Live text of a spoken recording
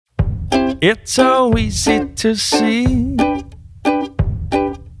It's so easy to see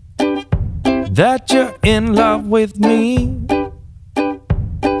that you're in love with me.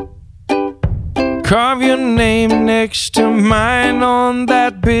 Carve your name next to mine on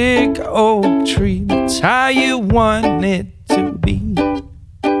that big oak tree. It's how you want it to be.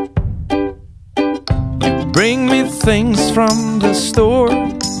 You bring me things from the store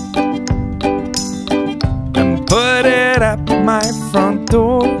and put it at my front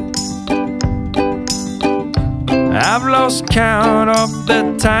door. I've lost count of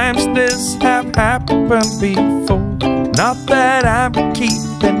the times this have happened before. Not that I'm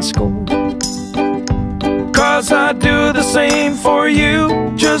keeping score, 'cause I do the same for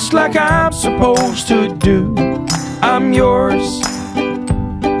you, just like I'm supposed to do. I'm yours,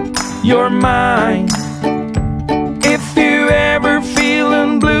 you're mine. If you ever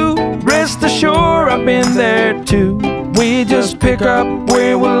feeling blue, rest assured I've been there too. We just pick up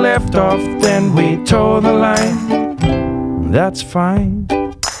where we left off, then we toe the line. That's fine.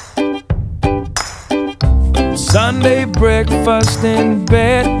 Sunday breakfast in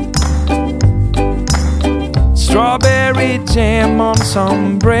bed, strawberry jam on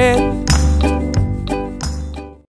some bread.